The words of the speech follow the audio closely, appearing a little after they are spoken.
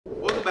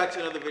back to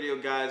another video,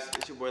 guys.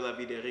 It's your boy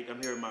LAVIEDEERIC. I'm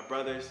here with my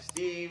brothers,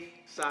 Steve,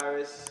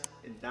 Cyrus,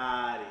 and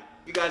Dottie.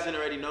 You guys didn't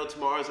already know,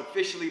 tomorrow is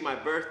officially my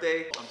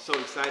birthday. I'm so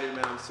excited,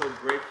 man. I'm so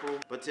grateful.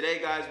 But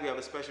today, guys, we have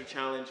a special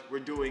challenge. We're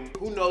doing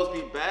Who Knows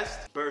Me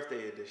Best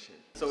Birthday Edition.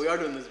 So we are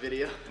doing this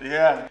video.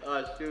 Yeah.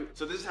 Shoot.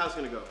 So this is how it's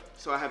gonna go.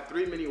 So I have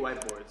 3 mini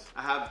whiteboards.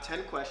 I have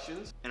 10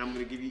 questions, and I'm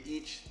gonna give you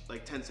each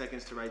like 10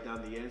 seconds to write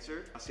down the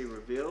answer. I'll say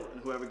reveal,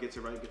 and whoever gets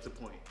it right gets a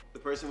point. The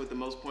person with the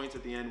most points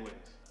at the end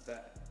wins.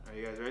 Are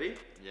you guys ready?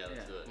 Yeah,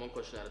 let's do it. One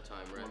question at a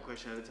time, right? One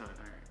question at a time.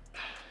 All right.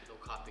 No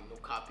copying, no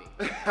copying.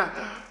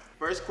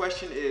 First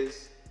question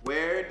is,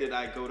 where did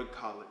I go to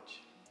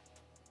college?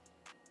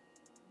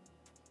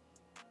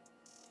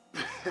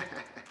 All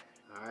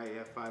right, you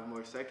have 5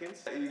 more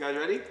seconds. You guys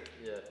ready?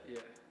 Yeah.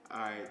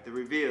 All right, the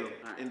reveal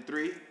in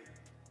 3,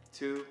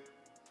 2,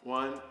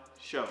 1,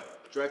 show.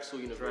 Drexel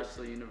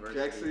University.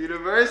 Drexel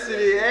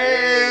University.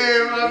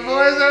 Hey, my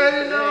boys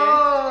already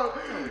know.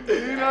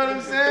 You know what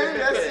I'm saying?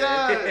 Yes,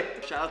 sir.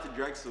 Shout out to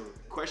Drexel.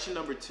 Question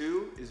number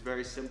 2 is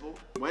very simple.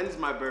 When's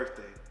my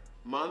birthday?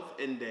 Month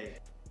and day.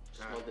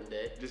 Just month and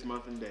day? Just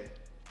month and day.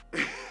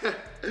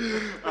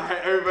 All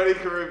right, everybody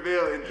can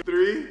reveal in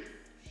 3,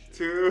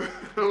 2,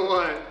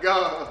 1,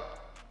 go.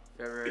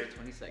 February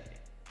 22nd.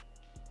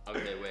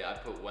 Okay, wait, I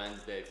put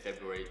Wednesday,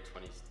 February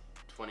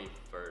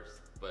 21st,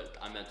 but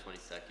I meant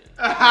 22nd.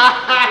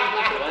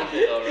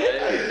 Wednesday though,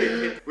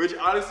 right? Which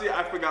honestly,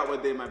 I forgot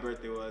what day my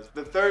birthday was.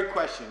 The third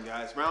question,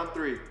 guys, round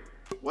 3.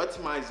 What's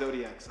my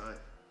zodiac sign?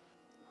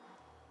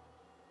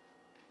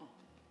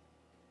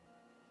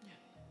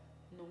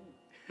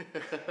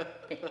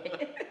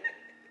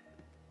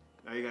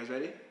 Are you guys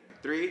ready?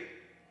 3,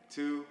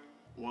 2,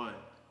 1.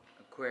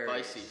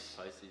 Aquarius.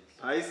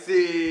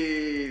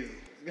 Pisces.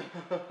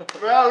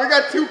 Bro, we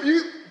got two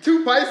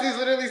Pisces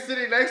literally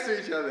sitting next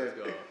to each other. Let's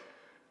go.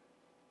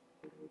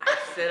 I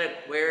said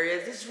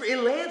Aquarius. It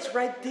lands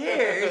right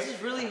there. It's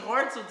just really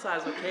hard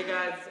sometimes, okay,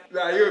 guys?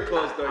 Nah, you were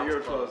close though. You were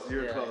close. close.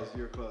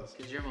 You were close.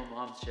 Because you and my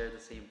mom share the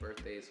same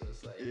birthday, so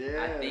it's like,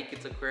 Yeah. I think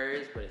it's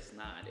Aquarius, but it's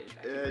not.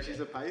 Yeah, she's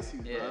a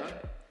Pisces, Yeah. bro.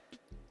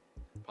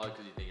 Probably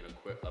because you think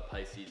a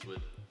Pisces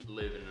would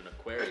live in an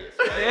Aquarius,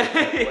 right?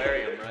 An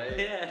aquarium, right?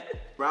 Yeah.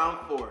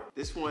 Round 4.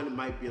 This one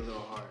might be a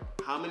little hard.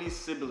 How many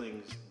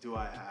siblings do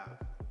I have?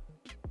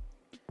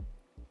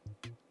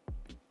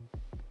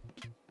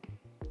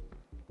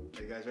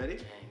 Are you guys ready?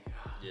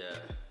 Yeah.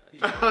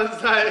 I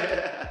was like,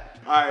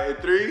 all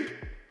right, 3,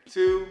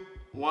 2,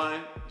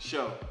 1,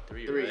 show.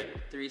 3, 3. right?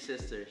 3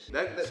 sisters.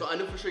 So I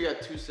knew for sure you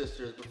had 2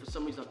 sisters, but for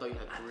some reason I thought you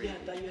had 3. Yeah,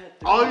 I thought you had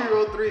 3. All you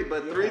wrote 3,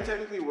 but 3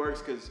 technically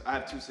works because I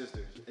have 2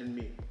 sisters and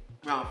me.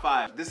 Round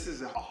 5. This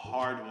is a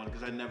hard one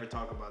because I never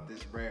talk about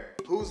this rare.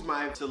 Who's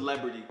my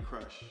celebrity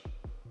crush?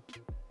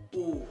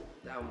 Ooh,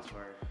 that one's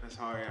hard. That's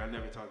hard. I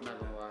never talk I'm about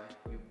not that. gonna lie.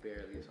 We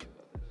barely talk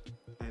about this.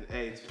 And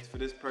hey, for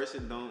this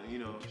person, don't,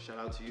 shout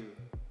out to you.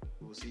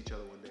 We'll see each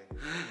other one day.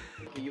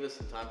 Can you give us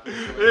some time for this?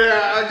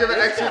 Yeah, I'll give it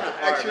This is kinda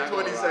hard, extra not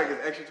 20 gonna lie. seconds.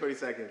 Extra 20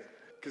 seconds.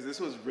 Because this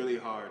one's really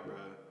hard, bro.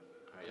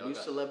 A new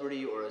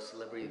celebrity or a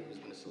celebrity who's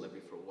been a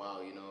celebrity for a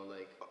while, you know,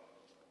 like.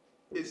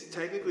 It's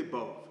technically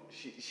both.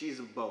 She's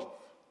a both.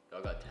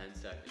 Y'all got 10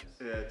 seconds.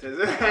 Yeah,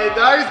 hey,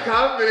 Dari's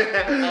confident.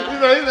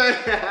 He's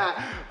like,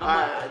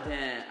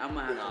 I'm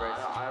gonna have to write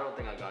some. I don't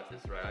think I got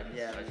this right.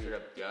 I should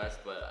have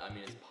guessed, but I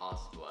mean, it's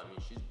possible. I mean,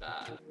 she's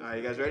bad. All right,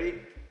 you guys ready?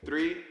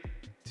 3,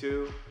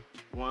 2,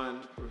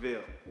 1,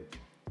 reveal.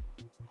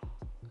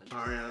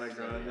 Ariana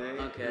Grande.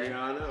 Okay.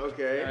 Rihanna,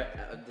 okay.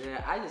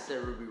 I just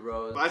said Ruby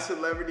Rose. My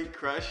celebrity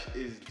crush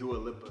is Dua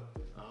Lipa.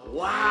 Oh,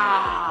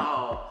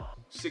 wow.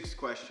 6th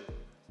question.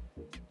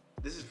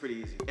 This is pretty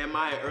easy. Am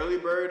I an early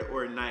bird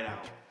or a night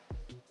owl?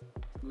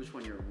 Which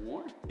one, you're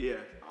warm? Yeah.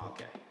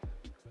 Okay.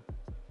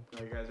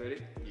 Are you guys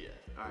ready? Yeah.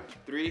 All right,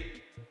 3,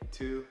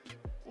 2,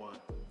 1.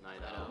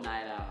 Night out.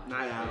 Night owl.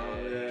 Night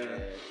owl,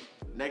 yeah.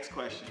 Next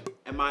question.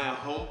 Am I a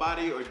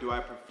homebody or do I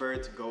prefer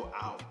to go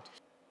out?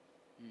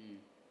 I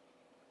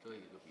feel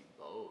like it could be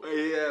both.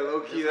 Yeah,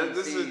 low key.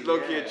 This is This low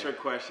one's key a easy, trick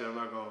question. I'm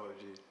not going to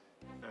hold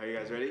you. Are you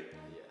guys ready?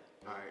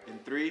 Yeah. All right, in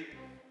 3,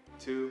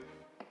 2,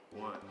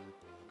 1.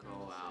 Go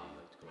out.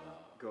 Let's go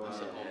out. Go I out.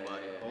 said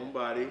homebody.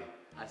 Homebody.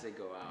 I said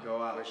go out.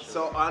 Go out. For sure.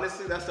 So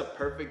honestly, that's a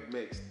perfect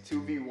mix.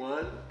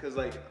 2v1, cause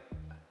like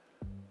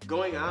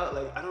going out,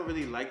 like I don't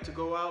really like to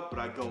go out, but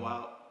I go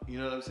out. You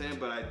know what I'm saying?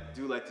 But I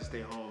do like to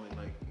stay home and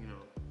like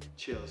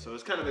chill. So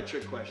it's kind of a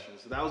trick question.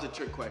 So that was a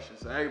trick question.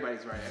 So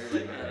everybody's right.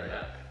 Everybody's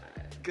right.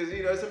 Cause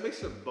it's a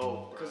mix of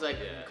both. Cause like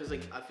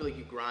I feel like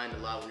you grind a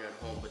lot when you're at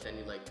home, but then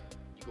you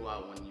go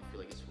out when you feel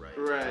like it's right.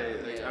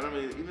 Right. Like, I don't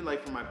really, even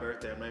like for my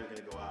birthday, I'm not even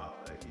gonna go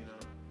out. Like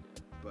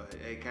But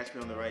hey, catch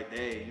me on the right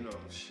day.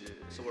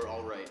 Shit. So we're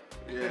all right.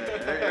 Yeah.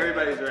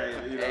 Everybody's right.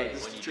 Hey,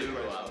 this When is you trick do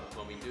go question. out,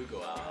 when we do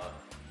go out.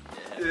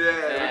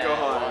 Yeah, we go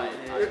hard.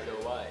 I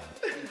feel white.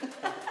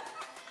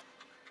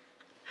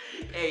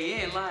 Hey, you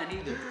ain't lying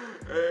either.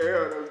 Hey,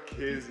 yo, no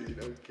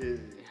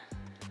kizzy.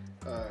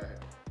 Alright.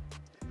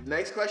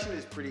 Next question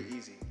is pretty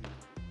easy.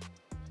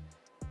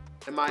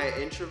 Am I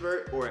an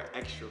introvert or an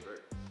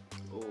extrovert?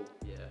 Oh,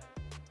 yeah.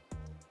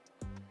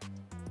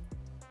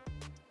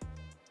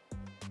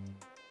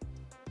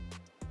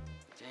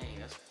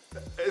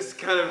 It's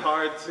kind of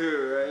hard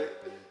too, right?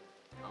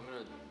 I'm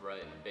gonna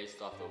write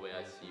based off the way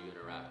I see you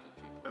interact with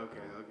people. Okay.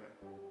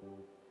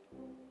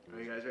 Are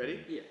you guys ready?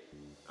 Yeah.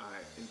 All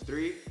right. In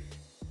 3,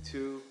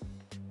 2,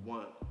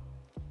 1.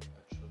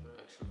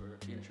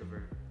 Extrovert.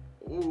 Introvert.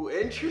 Ooh,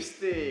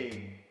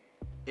 interesting.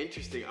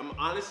 I'm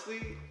honestly,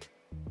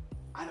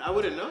 I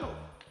wouldn't know.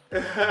 I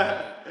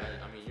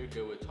mean, you're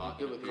good with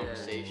talking. Good with to people.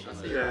 conversation. I'd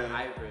say Yeah. you're a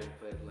hybrid,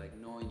 but like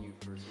knowing you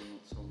for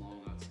so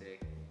long, I'd say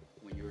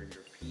when you were in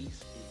your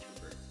piece,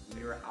 introvert. When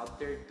you were out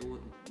there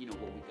doing,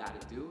 what we gotta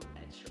do,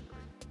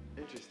 extrovert.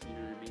 Interesting. You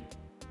know what I mean?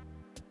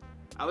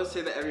 I would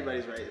say that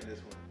everybody's right in this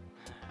one.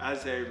 I'd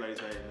say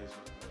everybody's right in this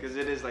one because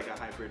it is like a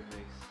hybrid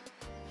mix.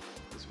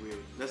 It's weird.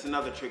 That's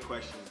another trick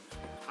question.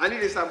 I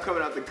need to stop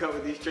coming out the cut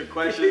with these trick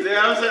questions.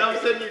 Yeah, I'm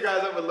setting you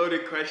guys up with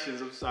loaded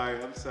questions. I'm sorry,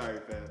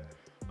 fam.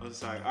 I'm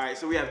sorry. All right,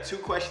 so we have 2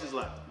 questions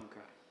left.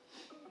 Okay.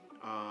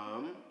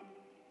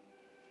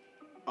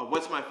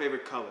 What's my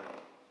favorite color?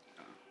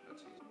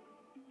 That's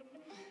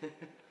easy.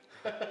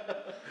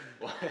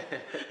 What?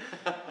 Did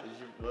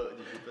you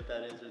put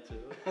that answer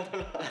too?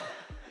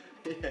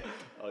 Yeah.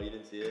 Oh, you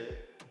didn't see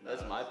it?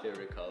 That's my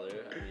favorite color.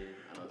 I mean,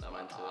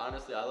 mine too.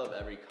 honestly, I love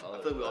every color.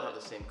 I feel like we all have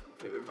the same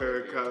favorite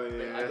Favorite color.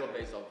 color, yeah. I go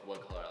based off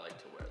what color I like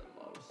to wear the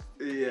most.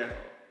 Yeah.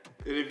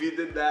 And if you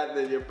did that,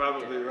 then you're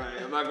probably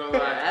right. I'm not gonna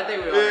lie. I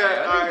think we all got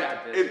Yeah, all this.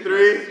 right. We In got 3,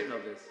 this. You know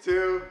this.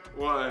 2,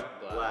 1.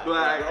 Black.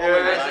 Black. Oh,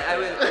 Yeah. I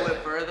went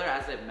further. I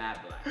said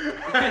matte black.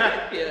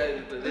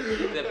 Yeah,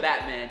 the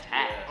Batman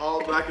tag.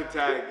 All black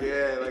attack.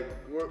 Yeah, like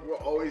we're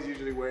always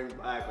usually wearing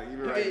black. Like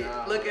even right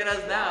now. Look at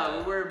us now.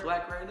 We're wearing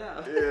black right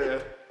now.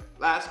 Yeah.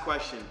 Last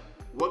question.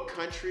 What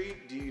country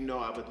do you know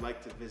I would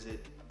like to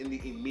visit in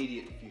the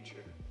immediate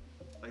future?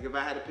 Like if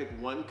I had to pick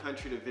one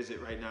country to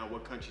visit right now,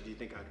 what country do you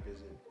think I'd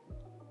visit?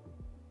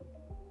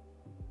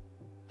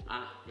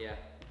 Yeah.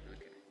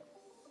 Okay.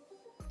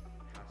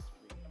 Has to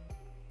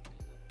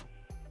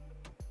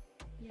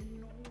be.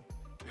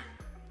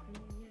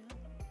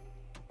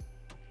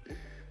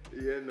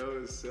 Yeah, no,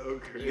 it's so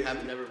crazy. You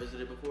have never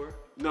visited before?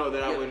 No,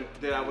 that I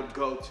would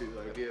go to. Have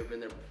Like you ever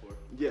been there before?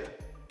 yeah.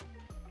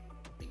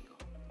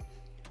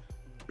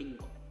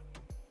 Bingo.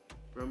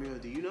 Romeo,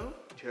 do you know?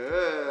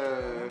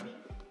 Sure. Do you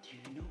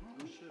know?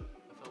 Oh shit! I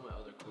found my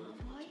other quarter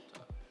from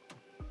TikTok.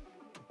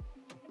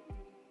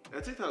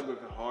 That TikTok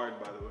looking hard,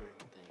 by the way.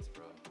 Thanks,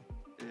 bro.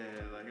 Yeah,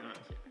 like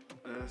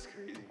that's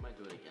crazy. I might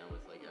do it again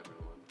with like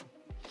everyone.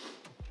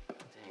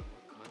 Dang,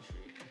 what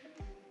country?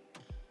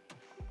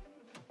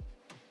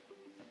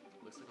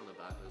 Looks like on the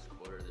back of this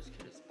quarter, this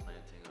kid is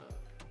planting a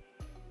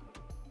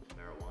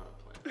marijuana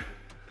plant.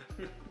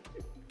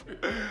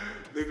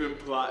 They've been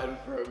plotting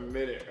for a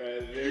minute,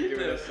 right? They're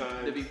giving us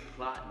signs. They be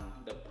plotting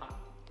the pot.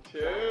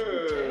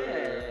 Sure.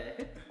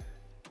 Yeah.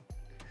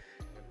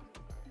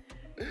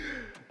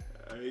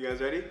 Are you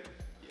guys ready?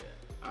 Yeah.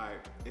 All right.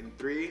 In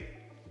 3, I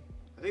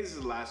think this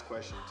is the last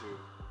question too.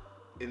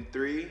 In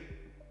 3,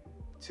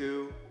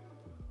 2,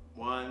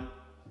 1,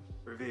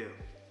 reveal.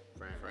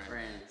 France.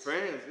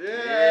 France.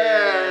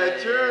 Yeah,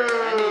 true.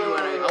 I knew you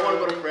wanted I want to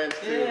go to France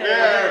too.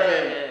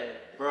 Yeah.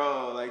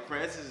 Bro, like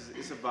France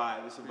it's a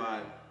vibe. It's a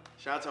vibe.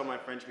 Shout out to all my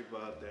French people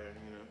out there,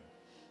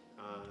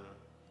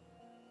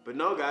 But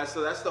no, guys,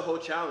 so that's the whole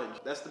challenge.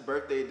 That's the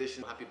birthday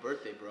edition. Happy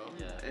birthday, bro.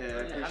 Yeah. And I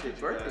appreciate happy you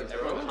birthday, guys. bro.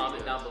 Everyone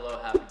comment down below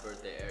happy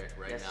birthday, Eric,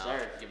 right Yes, now.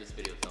 sir. Give this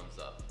video a thumbs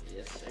up.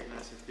 Yes, sir.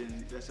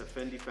 That's a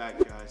Fendi fact,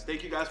 guys.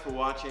 Thank you guys for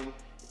watching.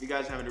 If you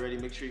guys haven't already,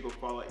 make sure you go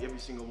follow every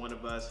single one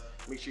of us.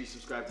 Make sure you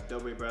subscribe to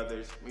Doughboy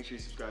Brothers. Make sure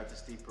you subscribe to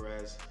Steve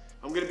Perez.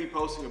 I'm gonna be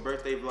posting a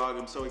birthday vlog.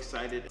 I'm so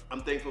excited.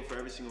 I'm thankful for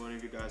every single one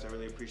of you guys. I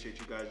really appreciate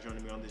you guys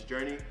joining me on this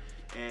journey.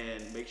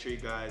 And make sure you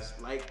guys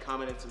like,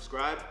 comment, and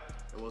subscribe.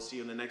 And we'll see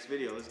you in the next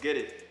video. Let's get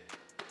it.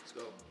 Let's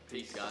go.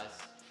 Peace, guys.